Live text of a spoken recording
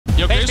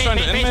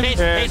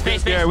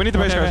Base. Yeah, we need the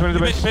base, guys. We need the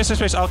base.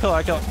 Base. I'll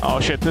kill. Oh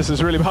shit, this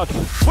is really bad.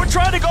 We're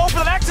trying to go for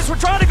the Nexus. We're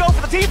trying to go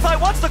for the team fight.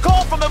 What's the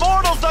call from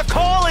Immortals? The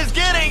call is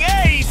getting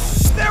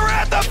ace. They're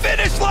at the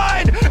finish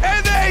line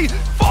and they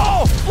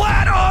fall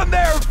flat on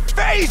their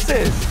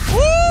faces.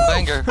 Woo!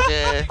 Banger.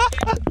 Yeah.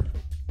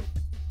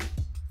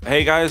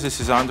 Hey guys,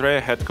 this is Andre,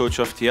 head coach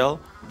of TL.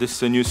 This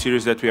is a new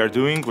series that we are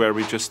doing where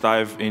we just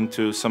dive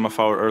into some of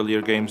our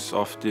earlier games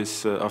of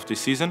this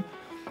season.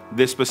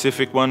 This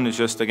specific one is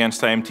just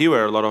against IMT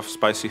where a lot of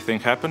spicy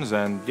thing happens,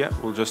 and yeah,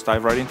 we'll just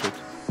dive right into it.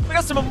 We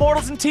got some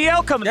Immortals and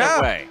TL coming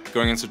that way.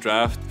 Going into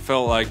draft,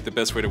 felt like the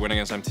best way to win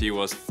against MT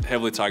was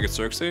heavily target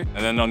Xerxes.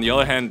 And then on the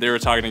other hand, they were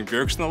targeting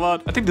bjergsen a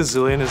lot. I think the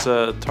Zillion is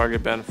a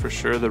target ban for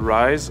sure. The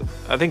Rise,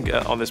 I think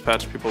on this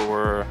patch people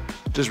were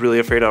just really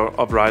afraid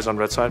of Rise on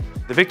red side.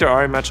 The Victor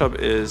Ari matchup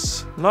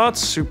is not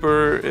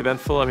super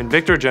eventful. I mean,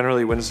 Victor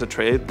generally wins the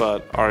trade,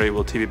 but Ari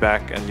will TV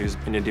back and use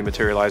Minion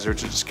Dematerializer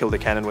to just kill the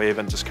cannon wave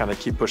and just kind of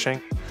keep pushing.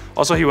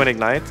 Also, he went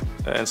Ignite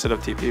instead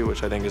of TP,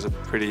 which I think is a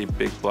pretty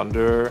big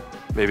blunder.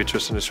 Maybe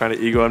Tristan is trying to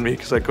ego on me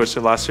because I coached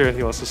him last year and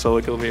he wants to solo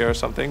kill me or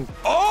something.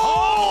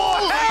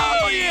 Oh,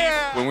 hell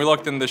yeah! When we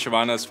locked in the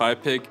Shyvana's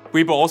 5 pick,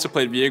 bwipo also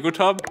played Viego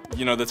top.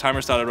 You know, the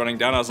timer started running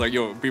down. I was like,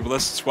 yo, bwipo,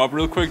 let's swap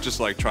real quick. Just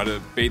like try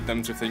to bait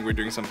them to think we're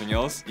doing something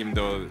else. Even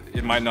though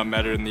it might not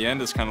matter in the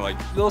end. It's kind of like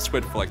a little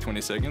sweat for like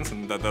 20 seconds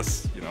and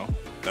that's, you know,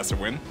 that's a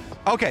win.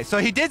 Okay, so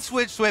he did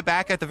switch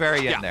back at the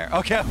very end there.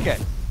 Okay.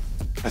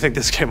 I think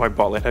this game my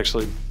bot lane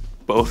actually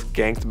both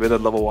ganked mid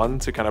at level 1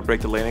 to kind of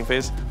break the laning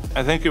phase.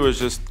 I think it was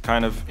just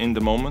kind of in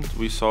the moment.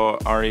 We saw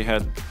Ari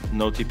had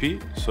no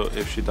TP, so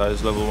if she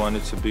dies level 1,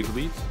 it's a big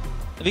lead.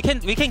 We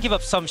can give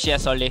up some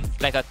CS early,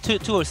 like a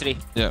 2 or 3.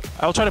 Yeah.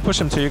 I'll try to push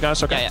him to you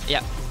guys, okay?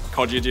 Yeah.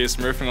 corejj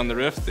smurfing on the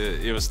rift.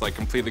 It was like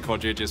completely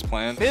corejj's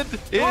plan. Mid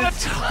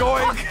is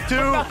going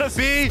to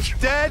be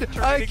dead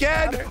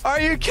again.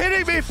 Are you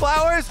kidding me,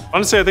 Flowers?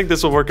 Honestly, I think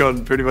this will work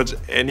on pretty much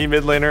any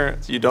mid laner.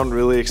 You don't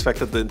really expect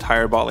that the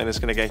entire bot lane is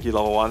going to gank you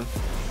level 1.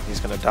 He's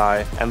going to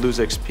die and lose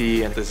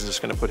XP, and this is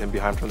just going to put him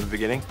behind from the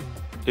beginning.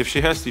 If she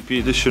has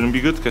TP, this shouldn't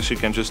be good because she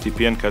can just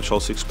TP and catch all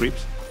 6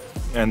 creeps.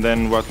 And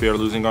then what we are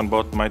losing on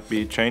bot might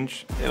be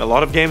changed. In a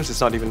lot of games,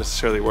 it's not even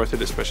necessarily worth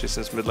it, especially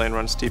since mid lane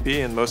runs TP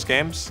in most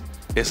games.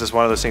 It's just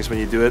one of those things when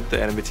you do it,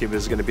 the enemy team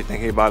is going to be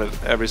thinking about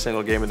it every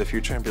single game in the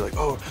future and be like,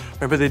 oh,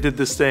 remember they did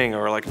this thing,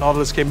 or like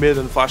Nautilus came mid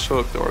and flash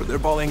hooked, or they're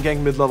ball lane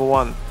gang mid level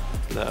 1.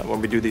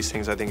 When we do these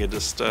things, I think it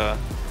just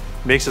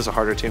makes us a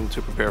harder team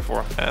to prepare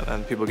for,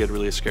 and people get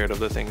really scared of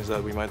the things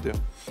that we might do.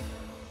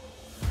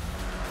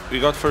 We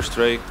got first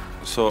Drake,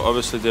 so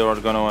obviously they are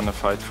going to want to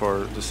fight for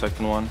the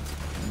second one.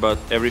 But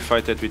every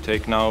fight that we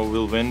take now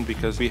will win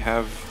because we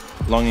have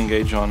long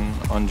engage on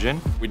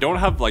Jhin. We don't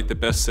have like the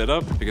best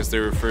setup because they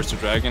were first to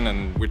Dragon,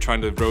 and we're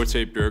trying to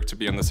rotate Bjerg to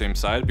be on the same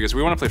side because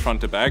we want to play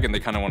front to back and they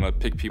kind of want to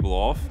pick people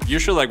off.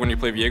 Usually like when you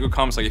play Viego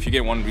comps, like if you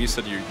get one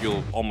reset,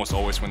 you'll almost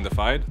always win the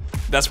fight.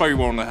 That's why we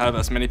want to have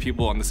as many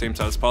people on the same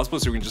side as possible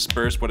so we can just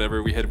burst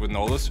whatever we hit with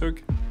Nautilus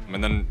hook.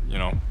 And then, you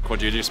know,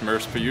 corejj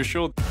smurfs per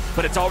usual.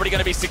 But it's already going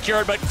to be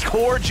secured, but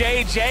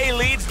corejj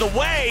leads the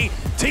way.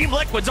 Team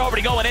Liquid's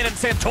already going in, and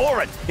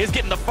Santorin is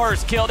getting the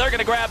first kill. They're going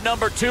to grab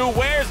number 2.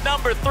 Where's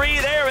number 3?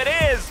 There it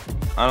is.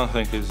 I don't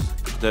think it's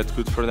that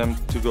good for them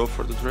to go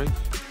for the Drake,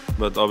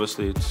 but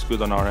obviously it's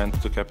good on our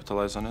end to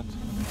capitalize on it.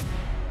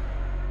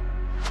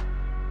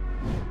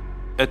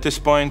 At this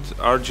point,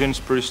 our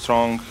Jhin's pretty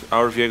strong.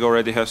 Our Viego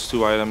already has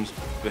 2 items.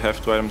 We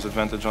have 2 items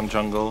advantage on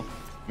jungle.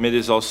 Mid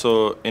is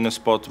also in a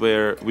spot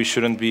where we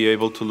shouldn't be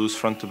able to lose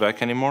front to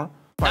back anymore.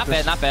 Not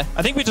bad.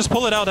 I think we just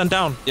pull it out and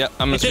down. Yeah,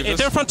 I'm gonna if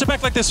they're front to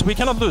back like this, we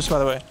cannot lose, by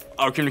the way.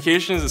 Our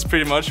communications is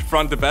pretty much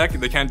front to back.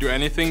 They can't do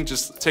anything.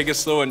 Just take it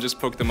slow and just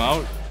poke them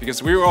out.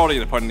 Because we were already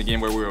in a part in the game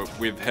where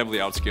we've heavily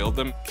outscaled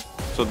them.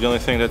 So the only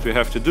thing that we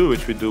have to do,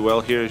 which we do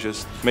well here, is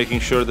just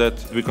making sure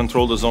that we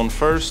control the zone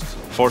first,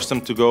 force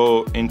them to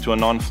go into a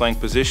non-flank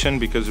position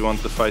because we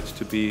want the fight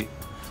to be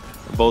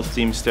both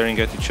teams staring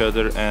at each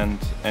other and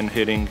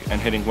hitting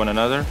one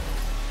another.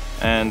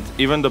 And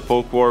even the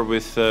poke war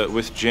with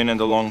Jhin and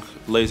the long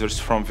lasers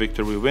from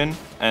Victor, we win.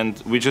 And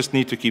we just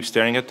need to keep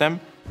staring at them.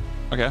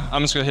 Okay,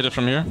 I'm just gonna hit it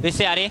from here. This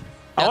is Ari.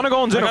 I want to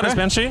go on Jhin, okay?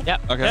 Banshee. Yeah.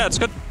 Okay. Yeah, it's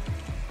good.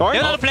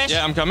 Another flash.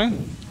 Yeah, I'm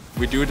coming.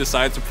 We do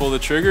decide to pull the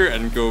trigger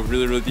and go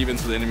really, really deep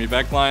into the enemy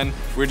backline.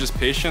 If we're just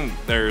patient,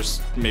 there's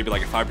maybe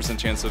like a 5%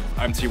 chance of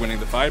IMT winning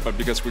the fight, but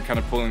because we're kind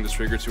of pulling the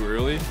trigger too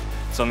early,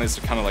 suddenly it's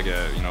kind of like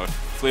a, you know, a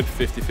flip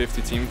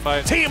 50-50 team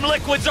fight. Team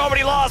Liquid's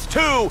already lost 2,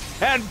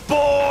 and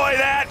boy,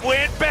 that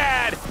went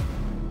bad.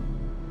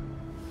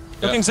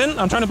 Looking Xin,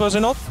 I'm trying to buzz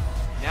in ult.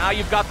 Now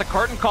you've got the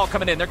curtain call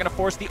coming in. They're going to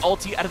force the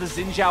ulti out of the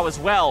Xin Zhao as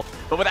well.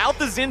 But without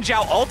the Xin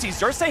Zhao ulti,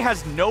 Xerxes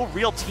has no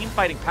real team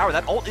fighting power.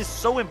 That ult is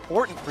so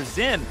important for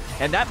Xin,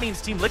 and that means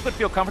Team Liquid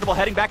feel comfortable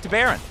heading back to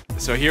Baron.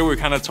 So here we're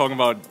kind of talking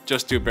about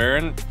just do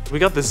Baron. We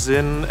got the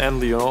Xin and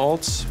Leona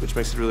ults, which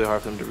makes it really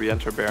hard for them to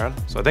re-enter Baron.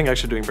 So I think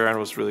actually doing Baron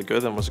was really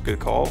good and was a good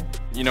call.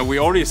 You know, we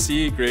already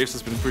see Graves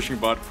has been pushing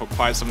bot for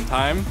quite some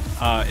time.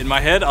 In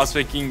my head, I was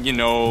thinking, you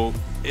know,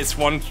 it's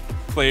one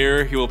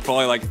player, he will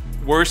probably like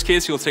Worst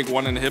case, he'll take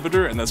one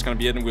inhibitor, and that's going to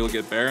be it, and we'll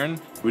get Baron.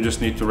 We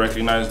just need to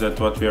recognize that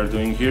what we are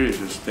doing here is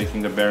just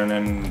taking the Baron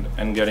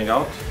and getting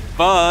out.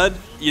 But,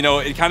 you know,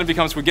 it kind of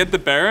becomes, we get the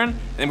Baron,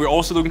 and we're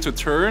also looking to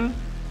turn.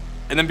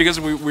 And then because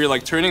we're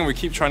like turning and we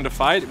keep trying to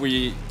fight,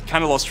 we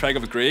kind of lost track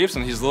of Graves,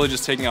 and he's literally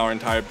just taking our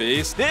entire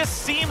base. This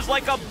seems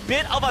like a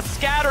bit of a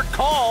scattered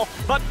call,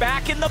 but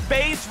back in the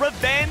base,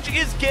 Revenge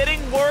is getting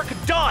work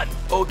done.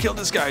 Oh, kill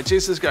this guy,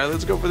 chase this guy,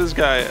 let's go for this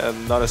guy.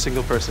 And not a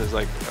single person is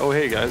like, oh,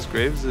 hey guys,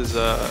 Graves is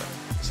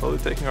slowly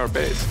taking our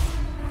base.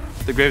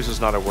 The Graves is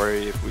not a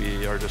worry if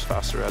we are just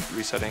faster at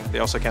resetting. They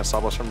also can't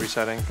stop us from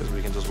resetting because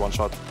we can just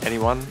one-shot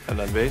anyone and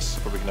then base,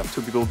 or we can have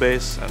 2 people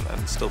base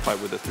and still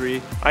fight with the 3.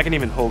 I can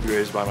even hold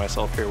Graves by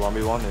myself here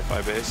 1v1 if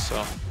I base,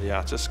 so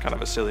yeah, just kind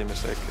of a silly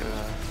mistake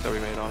that we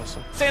made,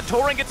 honestly.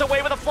 Santorin gets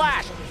away with a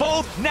flash.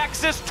 Both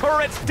Nexus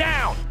turrets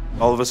down.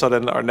 All of a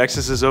sudden, our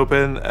Nexus is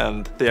open,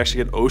 and they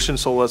actually get Ocean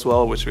Soul as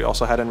well, which we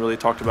also hadn't really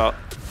talked about.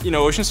 You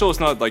know, Ocean Soul is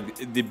not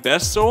like the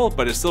best soul,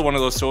 but it's still one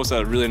of those souls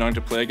that are really annoying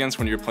to play against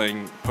when you're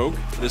playing poke.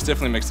 This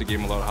definitely makes the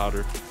game a lot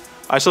harder.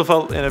 I still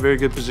felt in a very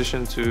good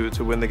position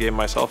to win the game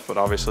myself, but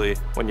obviously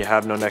when you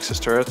have no Nexus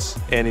turrets,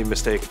 any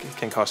mistake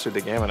can cost you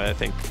the game, and I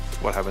think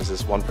what happens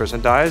is one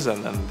person dies,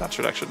 and then that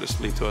should actually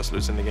just lead to us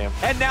losing the game.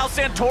 And now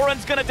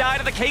Santorin's gonna die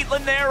to the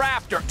Caitlyn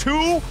thereafter.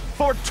 2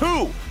 for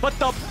 2. But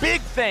the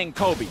big thing,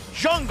 Kobe,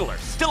 jungler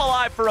still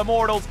alive for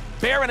Immortals.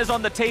 Baron is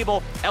on the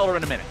table. Elder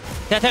in a minute.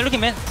 Yeah, they're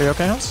looking mid. Are you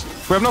okay, Hans?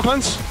 We have no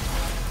cleanse.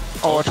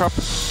 Oh, a trap.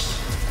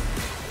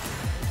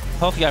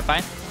 Hope you are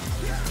fine.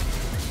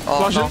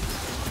 Flush it.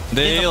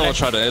 They'll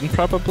try to end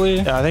probably.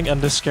 Yeah, I think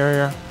end is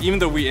scarier. Even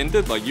though we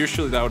ended, like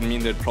usually that would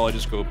mean they'd probably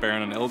just go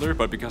Baron and Elder,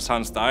 but because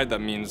Hans died,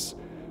 that means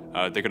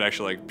they could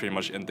actually like pretty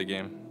much end the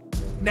game.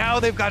 Now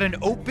they've got an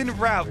open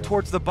route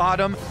towards the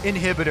bottom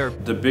inhibitor.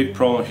 The big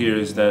problem here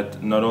is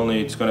that not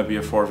only it's going to be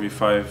a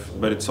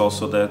 4v5, but it's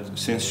also that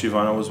since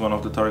Shyvana was one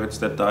of the targets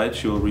that died,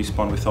 she will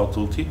respawn without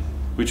ulti,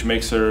 which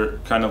makes her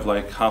kind of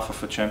like half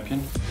of a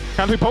champion.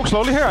 Can't we poke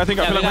slowly here? I think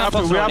I feel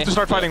like we have to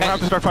start fighting. We have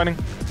to start fighting.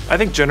 I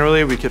think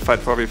generally we could fight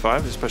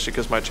 4v5, especially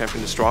because my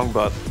champion is strong,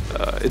 but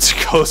it's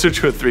closer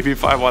to a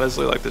 3v5,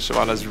 honestly. Like, the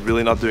Shyvana is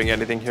really not doing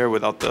anything here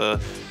without the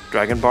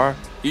Dragon Bar.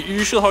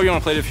 Usually how you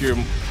want to play it if you're,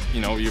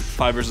 you know, you're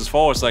 5 versus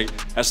 4, it's like,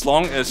 as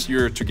long as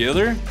you're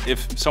together,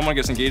 if someone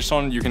gets engaged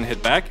on, you can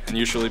hit back, and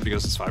usually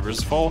because it's 5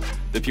 versus 4,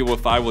 the people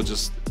with 5 will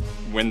just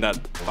win that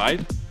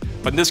fight.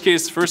 But in this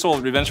case, first of all,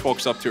 Revenge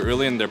walks up too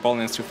early and their ball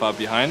lane's too far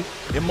behind.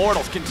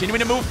 Immortals continuing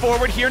to move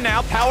forward here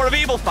now. Power of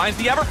Evil finds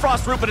the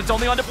Everfrost route, but it's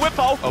only on to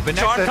bwipo. Open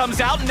Charm Nexus. comes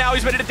out, and now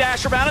he's ready to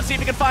dash around and see if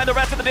he can find the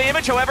rest of the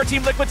damage. However,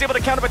 Team Liquid's able to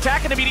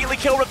counter-attack and immediately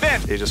kill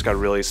Revenge. They just got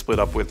really split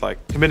up with,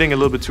 like, committing a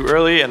little bit too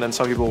early, and then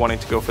some people wanting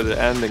to go for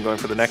the end and going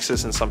for the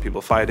Nexus, and some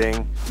people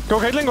fighting. Go,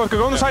 Caitlyn,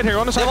 go on the side here,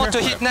 go on the side They want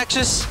here. to hit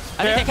Nexus.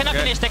 I mean, they cannot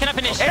finish, they cannot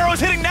finish. Arrow's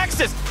hitting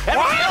Nexus.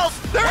 Everybody else,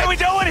 what are we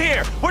doing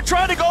here? We're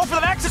trying to go for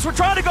the Nexus. We're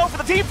trying to go for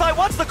the team fight.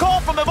 What's the call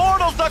from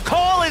Immortals? The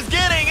call is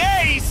getting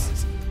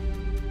aced.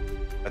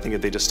 I think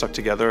if they just stuck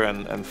together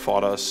and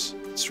fought us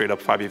straight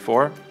up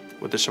 5v4,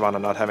 with the Shyvana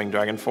not having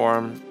Dragon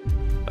form,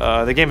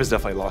 the game is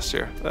definitely lost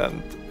here.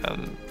 And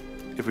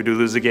if we do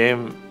lose the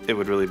game, it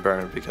would really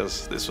burn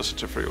because this was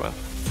such a free win.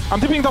 I'm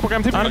tipping top,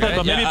 I'm tipping top. Okay,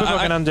 Maybe yeah, Bwipo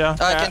can end, yeah.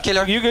 I can kill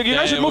her. You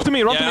guys should move to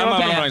me, run to me,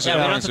 run to me.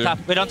 We run to top.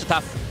 We run to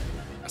top.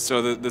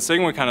 So the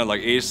second we kind of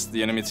like ace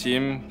the enemy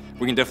team,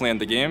 we can definitely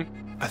end the game.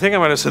 I think I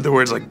might have said the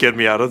words like, get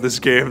me out of this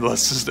game,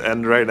 let's just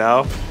end right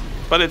now.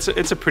 But it's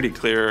a pretty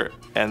clear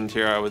end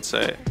here, I would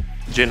say.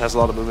 Jhin has a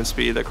lot of movement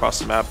speed across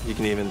the map. He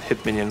can even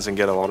hit minions and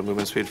get a lot of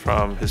movement speed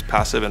from his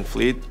passive and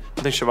fleet.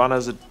 I think Shyvana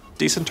is a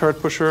decent turret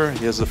pusher.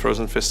 He has the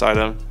Frozen Fist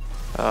item.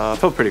 I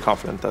felt pretty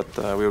confident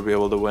that we would be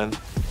able to win.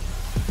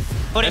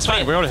 It's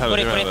fine, we already have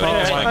it.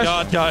 Oh my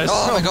god, guys.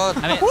 Oh my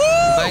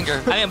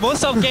god. I mean,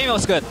 most of the game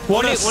was good.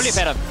 Only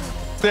better.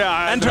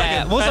 Yeah, and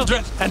Dragon.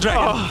 And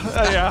Dragon.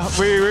 yeah,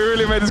 we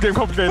really made this game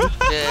complicated.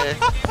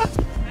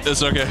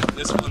 It's okay.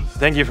 It's fun.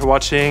 Thank you for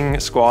watching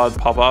Squad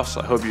Pop-Offs.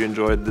 I hope you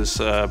enjoyed this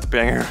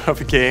banger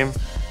of a game.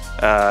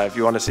 If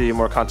you want to see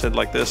more content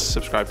like this,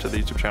 subscribe to the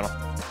YouTube channel.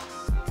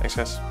 Thanks,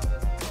 guys.